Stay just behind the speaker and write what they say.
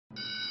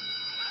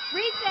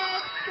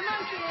Come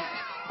on, kid.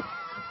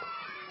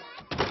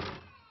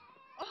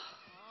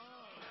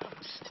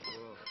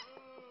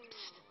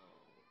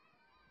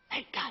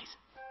 Hey, guys.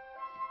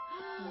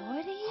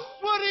 Woody?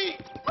 Woody!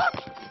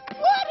 Woody!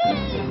 Woody!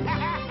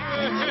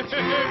 Goodness.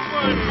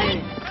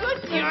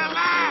 You're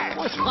alive!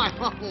 What's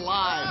I'm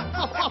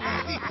alive?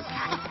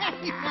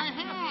 Hey, my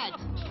hat!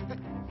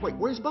 Wait,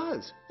 where's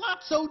Buzz?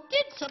 Lotso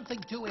did something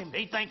to him.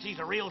 He thinks he's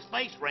a real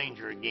space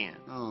ranger again.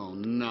 Oh,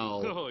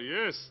 no. Oh,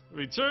 yes.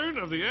 Return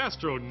of the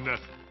astronaut.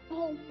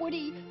 Oh,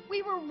 Woody,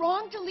 we were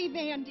wrong to leave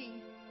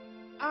Andy.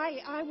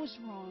 I was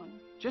wrong.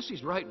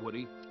 Jessie's right,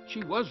 Woody.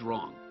 She was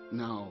wrong.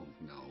 No,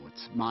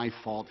 it's my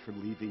fault for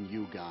leaving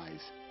you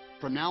guys.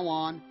 From now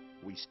on,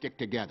 we stick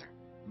together.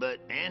 But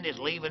Andy's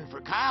leaving for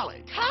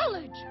college.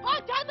 College!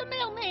 I'm the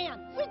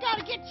mailman. We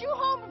gotta get you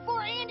home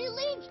before Andy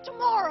leaves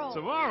tomorrow.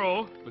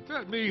 Tomorrow? But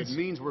that It means...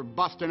 means we're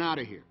busting out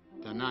of here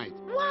tonight.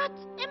 What?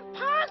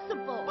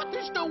 Impossible. But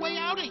there's no way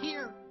out of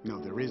here. No,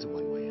 there is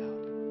one way out.